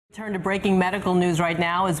Turn to breaking medical news right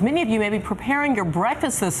now. As many of you may be preparing your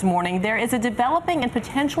breakfast this morning, there is a developing and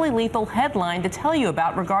potentially lethal headline to tell you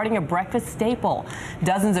about regarding a breakfast staple.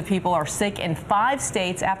 Dozens of people are sick in 5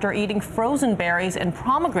 states after eating frozen berries and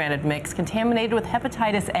pomegranate mix contaminated with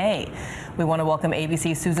hepatitis A. We want to welcome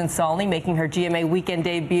ABC's Susan Salney, making her GMA weekend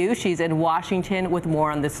debut. She's in Washington with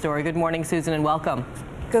more on this story. Good morning, Susan, and welcome.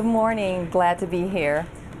 Good morning. Glad to be here.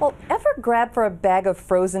 Well, ever grab for a bag of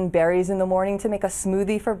frozen berries in the morning to make a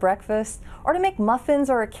smoothie for breakfast? Or to make muffins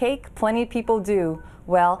or a cake? Plenty of people do.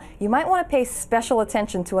 Well, you might want to pay special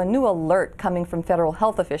attention to a new alert coming from federal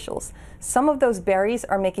health officials. Some of those berries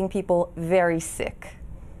are making people very sick.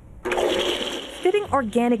 Fitting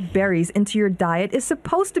organic berries into your diet is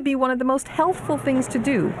supposed to be one of the most healthful things to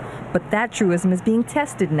do. But that truism is being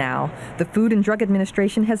tested now. The Food and Drug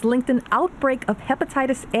Administration has linked an outbreak of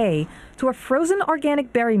hepatitis A to a frozen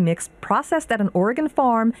organic berry mix processed at an Oregon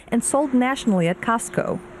farm and sold nationally at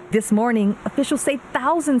Costco. This morning, officials say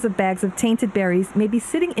thousands of bags of tainted berries may be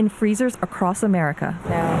sitting in freezers across America.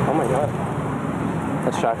 Oh my God.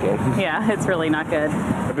 That's shocking. Yeah, it's really not good.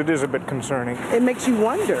 But it is a bit concerning. It makes you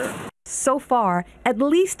wonder. So far, at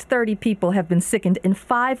least 30 people have been sickened in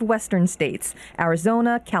 5 western states: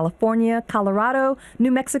 Arizona, California, Colorado,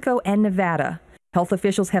 New Mexico, and Nevada. Health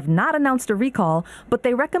officials have not announced a recall, but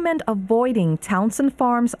they recommend avoiding Townsend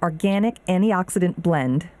Farms' organic antioxidant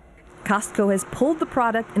blend. Costco has pulled the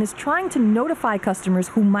product and is trying to notify customers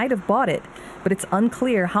who might have bought it, but it's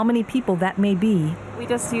unclear how many people that may be. We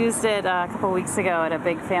just used it a couple weeks ago at a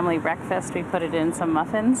big family breakfast. We put it in some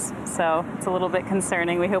muffins, so it's a little bit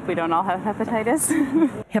concerning. We hope we don't all have hepatitis.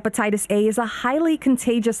 Hepatitis A is a highly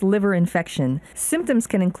contagious liver infection. Symptoms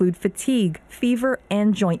can include fatigue, fever,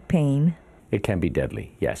 and joint pain. It can be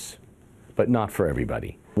deadly, yes, but not for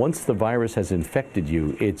everybody. Once the virus has infected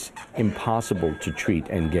you, it's impossible to treat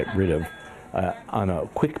and get rid of on a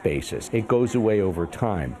quick basis. It goes away over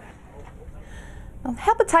time.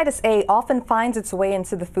 Hepatitis A often finds its way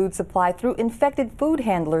into the food supply through infected food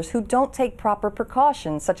handlers who don't take proper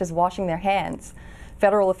precautions, such as washing their hands.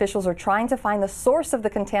 Federal officials are trying to find the source of the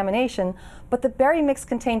contamination, but the berry mix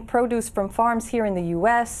contained produce from farms here in the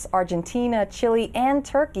U.S., Argentina, Chile, and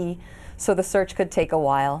Turkey, so the search could take a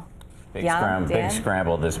while. Big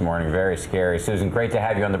scramble this morning. Very scary. Susan, great to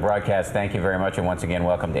have you on the broadcast. Thank you very much. And once again,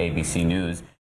 welcome to ABC News.